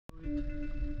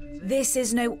This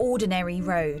is no ordinary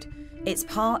road. It's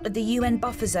part of the UN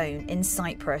buffer zone in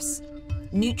Cyprus.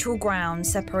 Neutral ground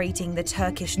separating the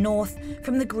Turkish north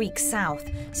from the Greek south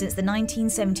since the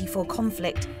 1974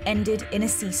 conflict ended in a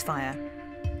ceasefire.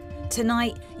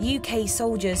 Tonight, UK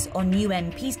soldiers on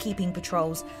UN peacekeeping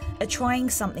patrols are trying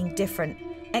something different: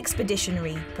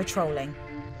 expeditionary patrolling.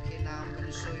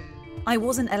 I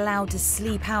wasn't allowed to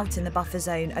sleep out in the buffer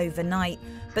zone overnight,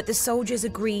 but the soldiers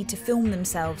agreed to film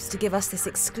themselves to give us this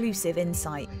exclusive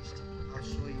insight.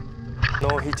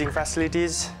 No heating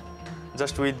facilities,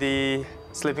 just with the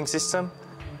sleeping system,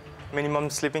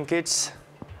 minimum sleeping kits.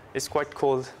 It's quite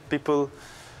cold. People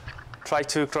try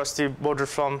to cross the border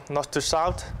from north to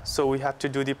south, so we have to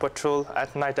do the patrol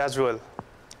at night as well.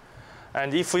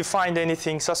 And if we find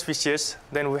anything suspicious,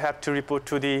 then we have to report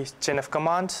to the chain of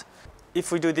command.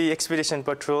 If we do the expedition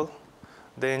patrol,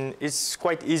 then it's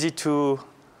quite easy to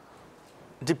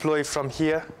deploy from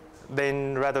here,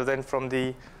 then rather than from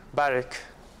the barrack.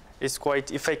 It's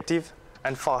quite effective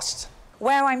and fast.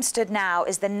 Where I'm stood now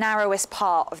is the narrowest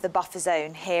part of the buffer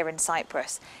zone here in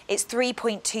Cyprus. It's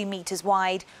 3.2 metres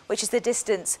wide, which is the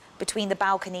distance between the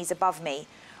balconies above me.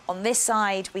 On this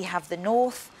side, we have the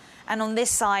north, and on this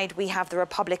side, we have the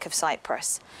Republic of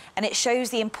Cyprus. And it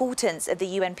shows the importance of the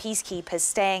UN peacekeepers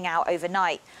staying out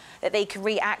overnight, that they can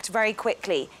react very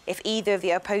quickly if either of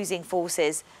the opposing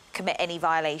forces commit any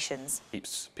violations.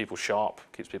 Keeps people sharp,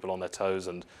 keeps people on their toes,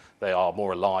 and they are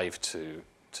more alive to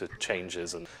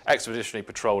changes. And expeditionary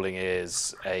patrolling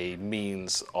is a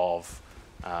means of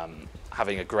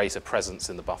having a greater presence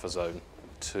in the buffer zone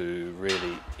to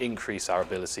really increase our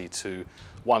ability to,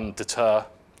 one, deter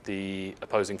the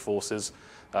opposing forces.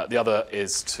 The other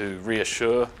is to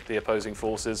reassure the opposing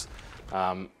forces,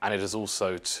 and it is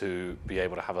also to be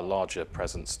able to have a larger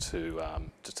presence to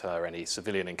deter any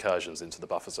civilian incursions into the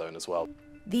buffer zone as well.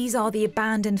 These are the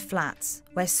abandoned flats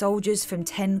where soldiers from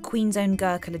 10 Queen's Own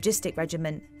Gurkha Logistic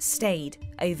Regiment stayed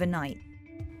overnight.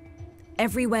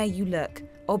 Everywhere you look,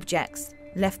 objects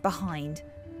left behind,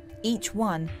 each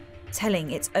one telling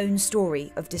its own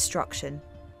story of destruction.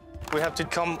 We have to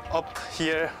come up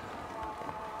here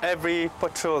every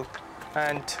patrol,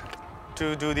 and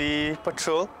to do the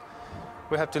patrol,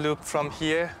 we have to look from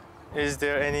here. Is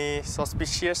there any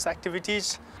suspicious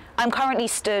activities? I'm currently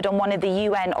stood on one of the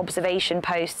UN observation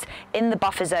posts in the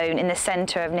buffer zone in the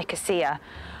centre of Nicosia.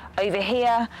 Over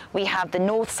here, we have the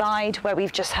north side where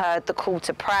we've just heard the call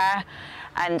to prayer.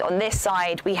 And on this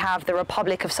side, we have the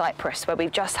Republic of Cyprus, where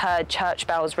we've just heard church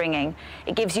bells ringing.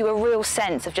 It gives you a real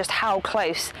sense of just how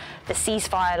close the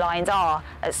ceasefire lines are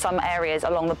at some areas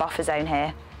along the buffer zone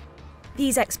here.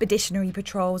 These expeditionary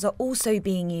patrols are also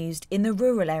being used in the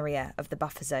rural area of the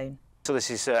buffer zone. So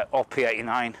this is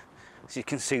RP89. As you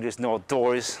can see, there's no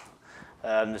doors,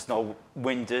 there's no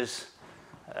windows.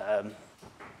 And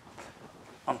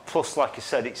plus, like I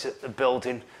said, it's a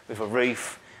building with a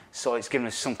roof, so it's giving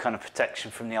us some kind of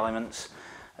protection from the elements.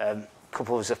 A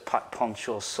couple of us have packed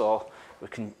ponchos, so we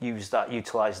can use that,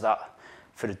 utilise that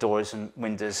for the doors and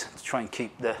windows to try and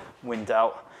keep the wind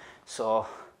out. So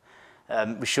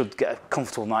we should get a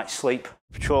comfortable night's sleep.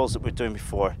 Patrols that we were doing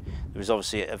before, there was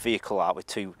obviously a vehicle out with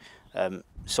 2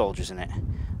 soldiers in it,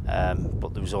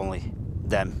 but there was only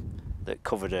them that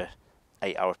covered a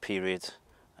 8-hour period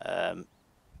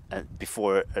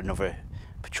before another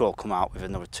patrol come out with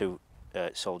another 2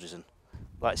 soldiers in.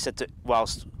 Like I said,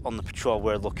 whilst on the patrol,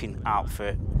 we're looking out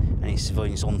for any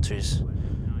civilians, hunters,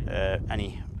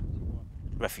 any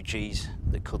refugees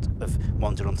that could have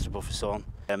wandered onto the buffer zone.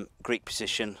 Greek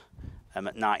position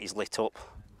at night is lit up,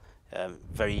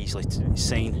 very easily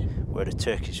seen, where the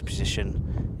Turkish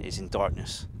position is in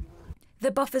darkness.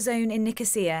 The buffer zone in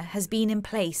Nicosia has been in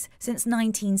place since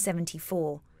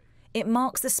 1974. It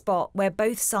marks the spot where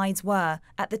both sides were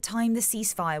at the time the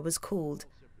ceasefire was called.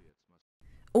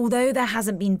 Although there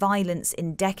hasn't been violence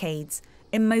in decades,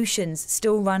 emotions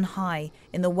still run high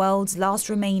in the world's last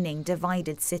remaining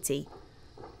divided city.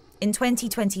 In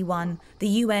 2021, the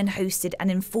UN hosted an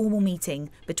informal meeting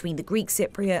between the Greek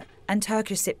Cypriot and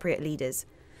Turkish Cypriot leaders,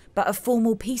 but a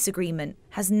formal peace agreement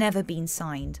has never been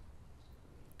signed.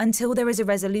 Until there is a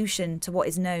resolution to what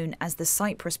is known as the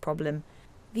Cyprus problem,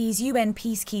 these UN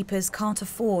peacekeepers can't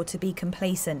afford to be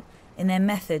complacent in their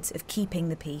methods of keeping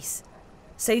the peace.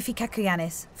 Sophie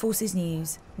Kakoyannis, Forces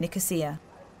News, Nicosia.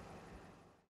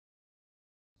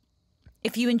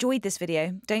 If you enjoyed this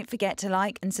video, don't forget to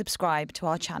like and subscribe to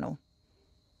our channel.